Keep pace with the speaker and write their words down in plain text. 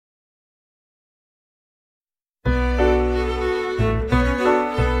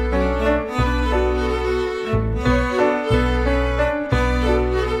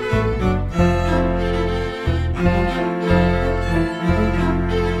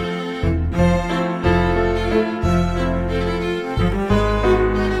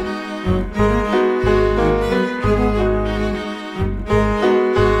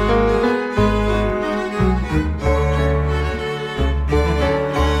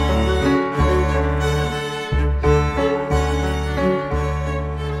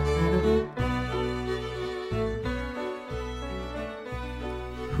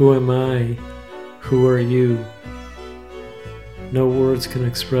Who am I? Who are you? No words can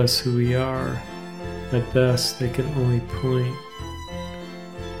express who we are. At best, they can only point.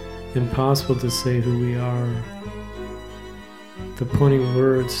 Impossible to say who we are. The pointing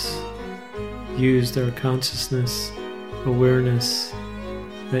words used are consciousness, awareness,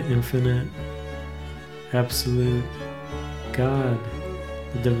 the infinite, absolute, God,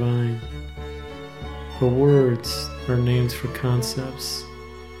 the divine. But words are names for concepts.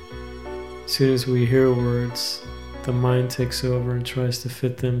 As soon as we hear words, the mind takes over and tries to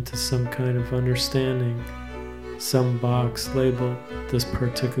fit them to some kind of understanding, some box labeled this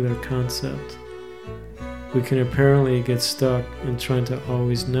particular concept. We can apparently get stuck in trying to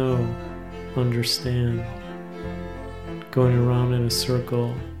always know, understand, going around in a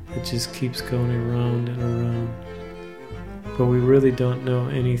circle that just keeps going around and around. But we really don't know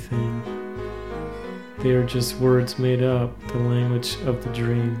anything. They are just words made up, the language of the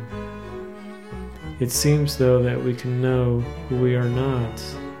dream. It seems, though, that we can know who we are not.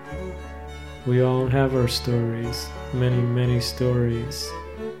 We all have our stories, many, many stories,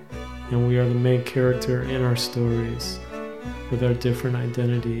 and we are the main character in our stories, with our different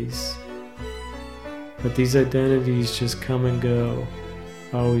identities. But these identities just come and go,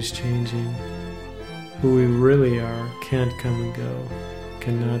 always changing. Who we really are can't come and go,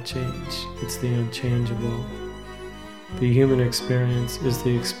 cannot change. It's the unchangeable. The human experience is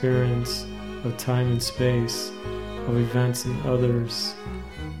the experience of time and space, of events and others,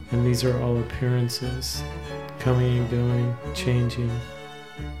 and these are all appearances, coming and going, changing,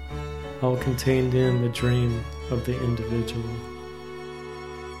 all contained in the dream of the individual.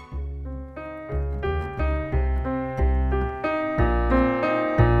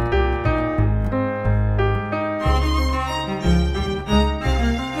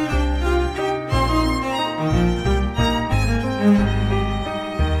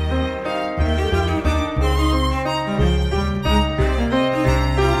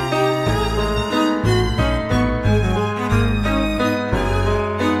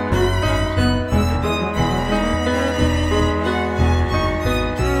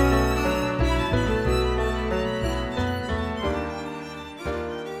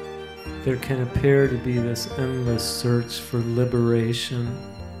 There can appear to be this endless search for liberation,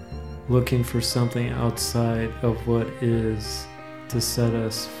 looking for something outside of what is to set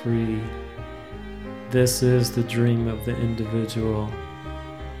us free. This is the dream of the individual,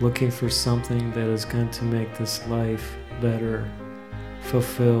 looking for something that is going to make this life better,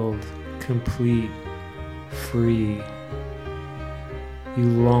 fulfilled, complete, free. You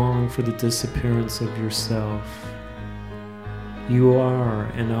long for the disappearance of yourself. You are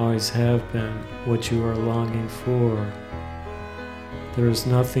and always have been what you are longing for. There is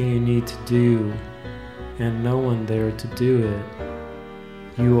nothing you need to do, and no one there to do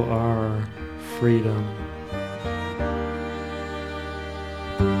it. You are freedom.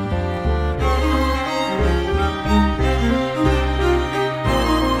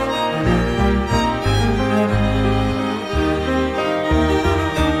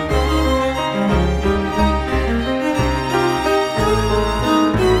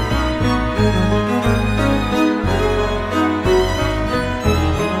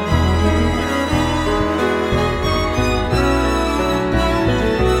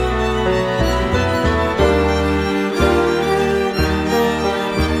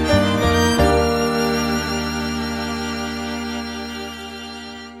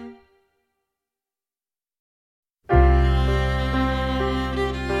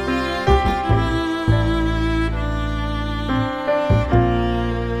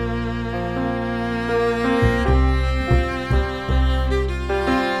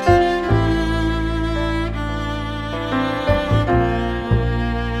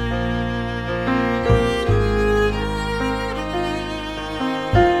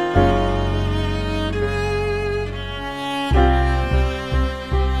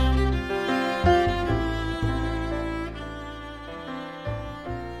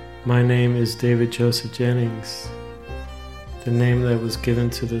 My name is David Joseph Jennings, the name that was given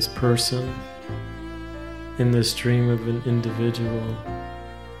to this person in this dream of an individual,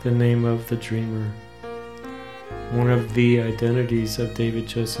 the name of the dreamer. One of the identities of David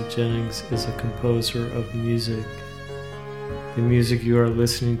Joseph Jennings is a composer of music. The music you are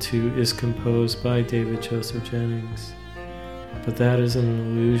listening to is composed by David Joseph Jennings, but that is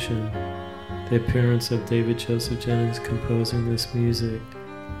an illusion, the appearance of David Joseph Jennings composing this music.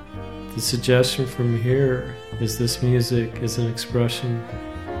 The suggestion from here is this music is an expression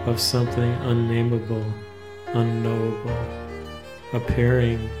of something unnameable, unknowable,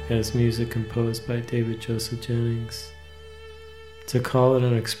 appearing as music composed by David Joseph Jennings. To call it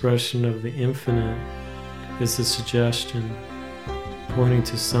an expression of the infinite is a suggestion pointing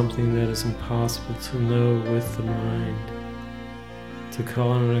to something that is impossible to know with the mind. To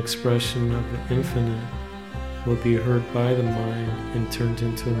call it an expression of the infinite will be heard by the mind and turned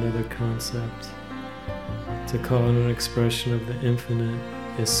into another concept. To call it an expression of the infinite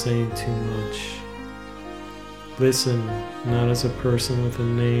is saying too much. Listen, not as a person with a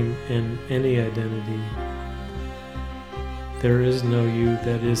name and any identity. There is no you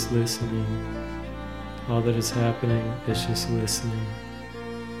that is listening. All that is happening is just listening.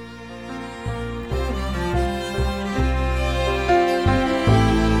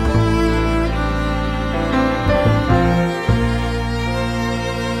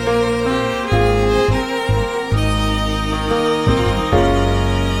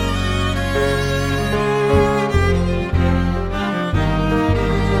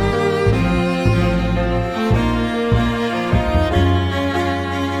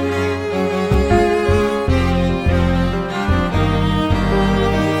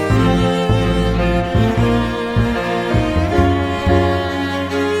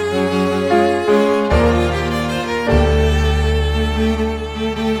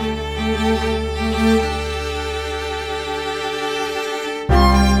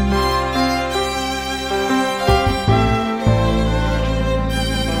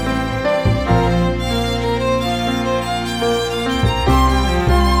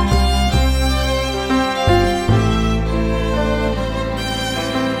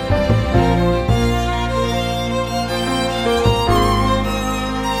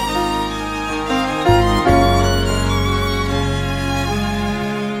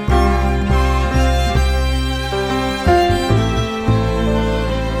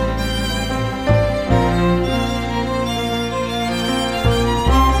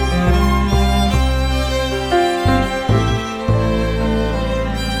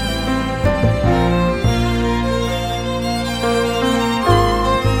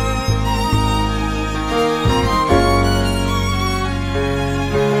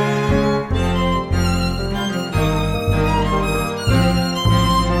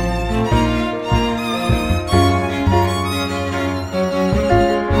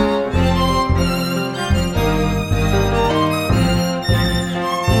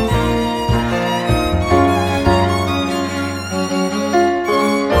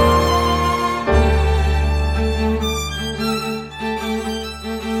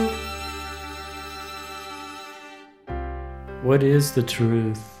 What is the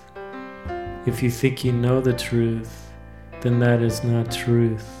truth? If you think you know the truth, then that is not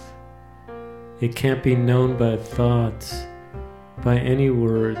truth. It can't be known by thought, by any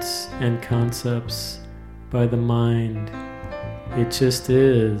words and concepts, by the mind. It just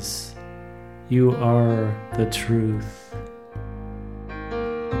is. You are the truth.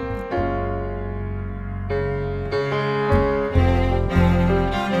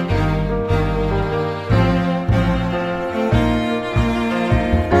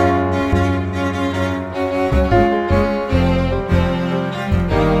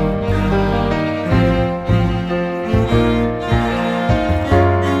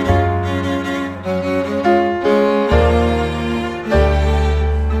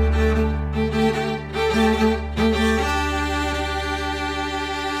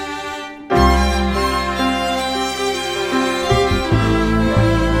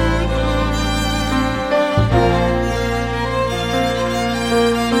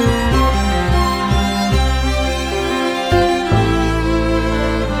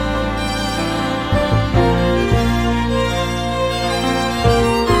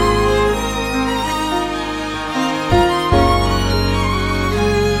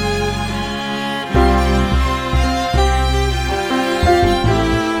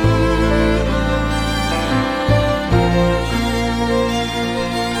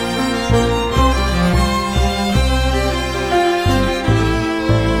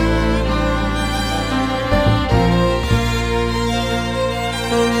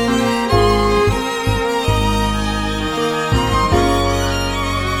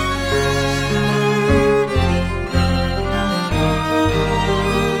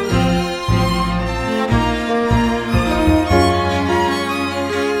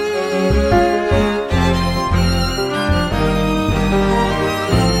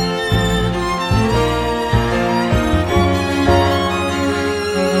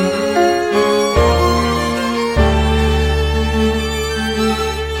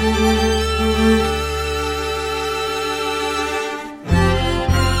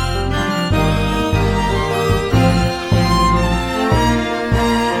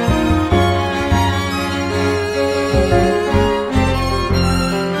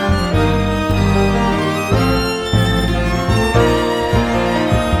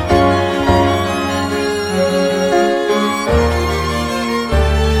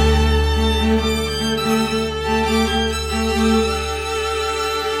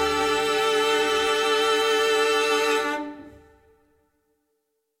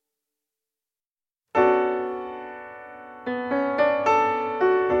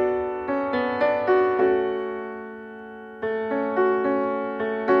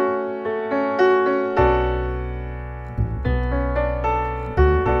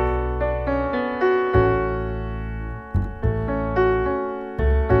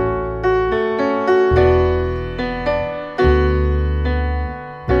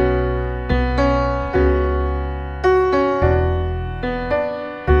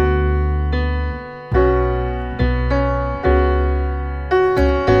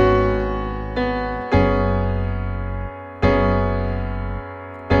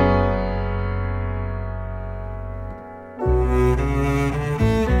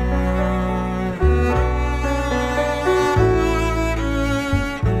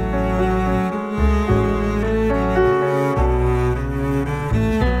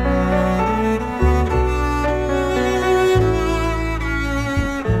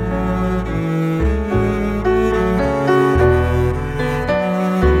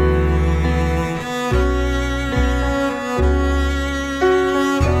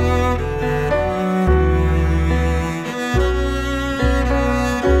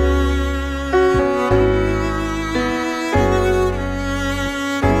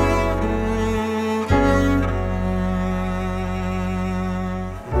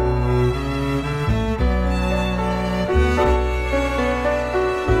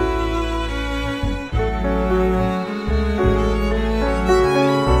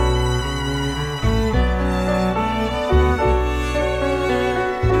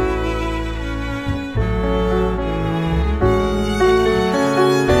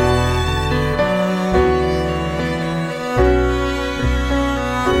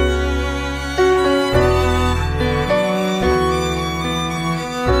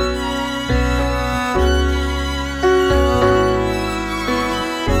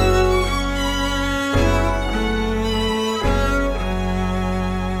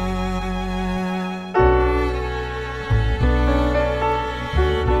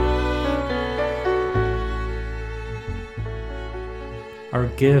 Our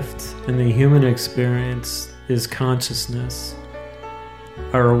gift in the human experience is consciousness,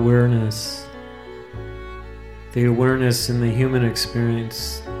 our awareness. The awareness in the human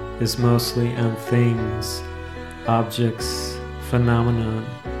experience is mostly on things, objects, phenomenon,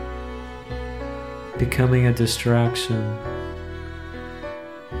 becoming a distraction.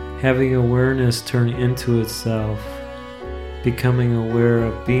 Having awareness turn into itself, becoming aware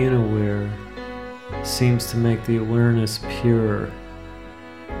of being aware, seems to make the awareness pure,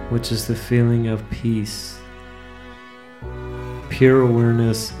 which is the feeling of peace. Pure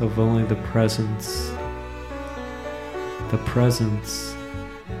awareness of only the presence. The presence,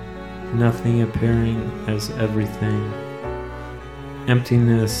 nothing appearing as everything.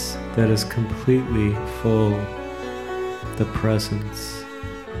 Emptiness that is completely full. The presence.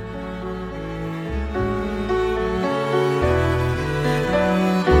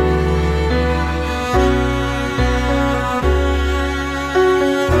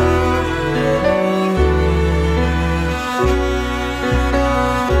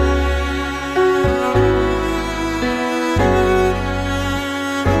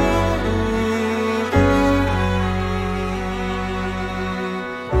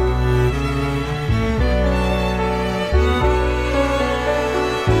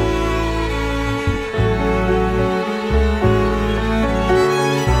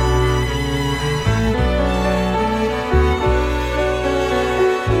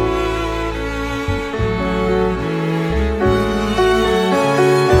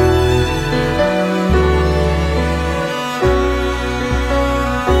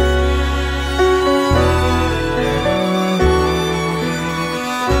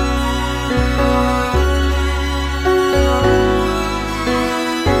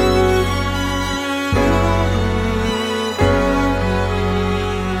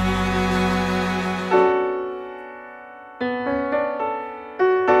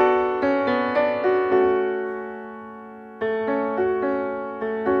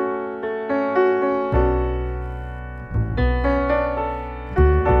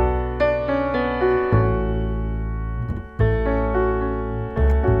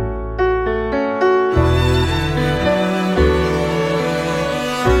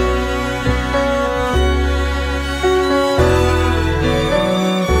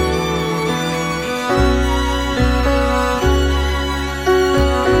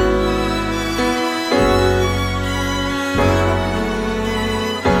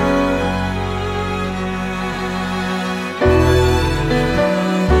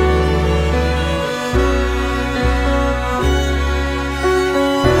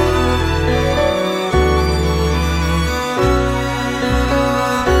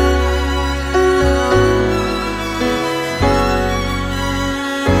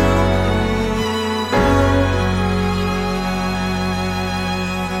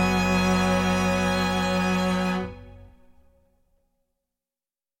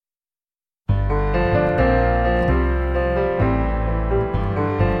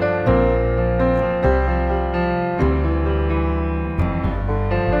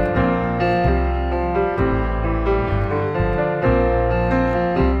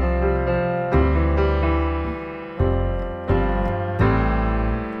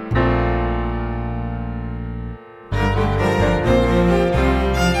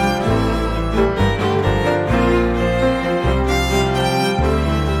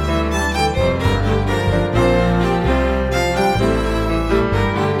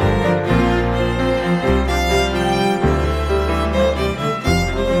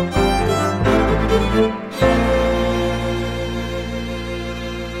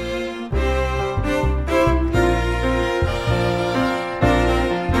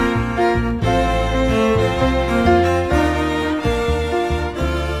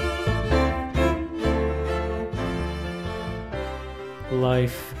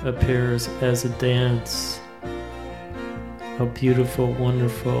 appears as a dance, a beautiful,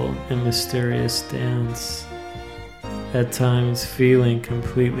 wonderful, and mysterious dance, at times feeling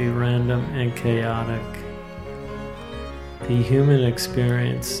completely random and chaotic. The human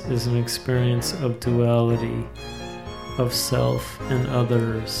experience is an experience of duality, of self and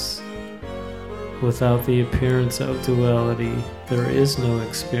others. Without the appearance of duality, there is no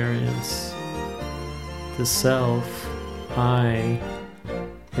experience. The self, I,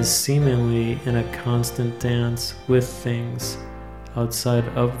 is seemingly in a constant dance with things outside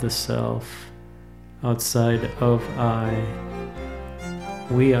of the self, outside of I.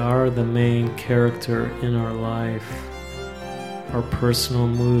 We are the main character in our life, our personal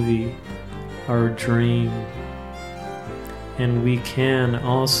movie, our dream. And we can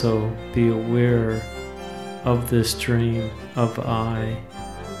also be aware of this dream of I,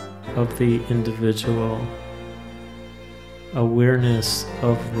 of the individual, awareness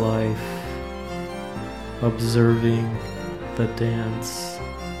of life, observing the dance.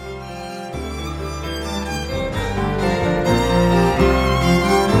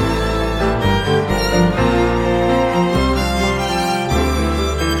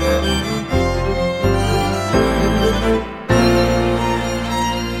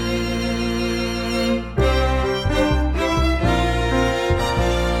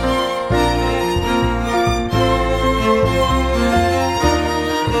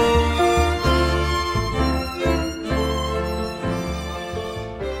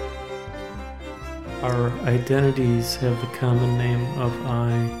 Our identities have the common name of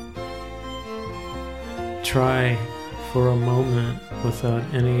I. Try for a moment without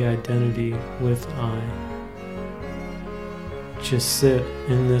any identity with I. Just sit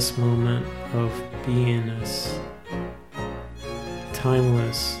in this moment of beingness,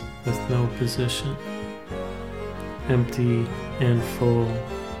 timeless with no position, empty and full,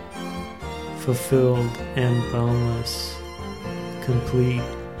 fulfilled and boundless, complete,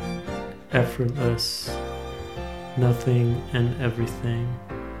 effortless, nothing and everything.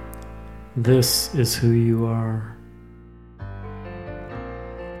 This is who you are.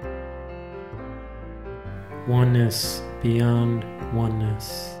 Oneness beyond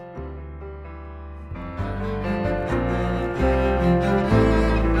oneness.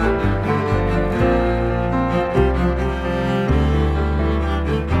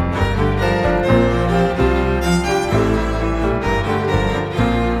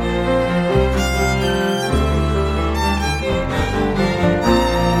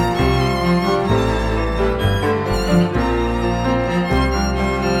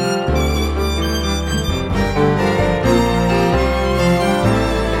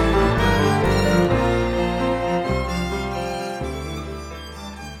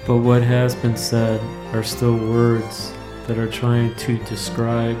 But what has been said are still words that are trying to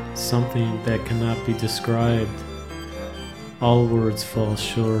describe something that cannot be described. All words fall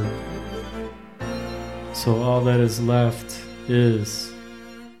short. So all that is left is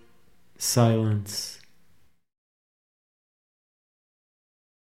silence.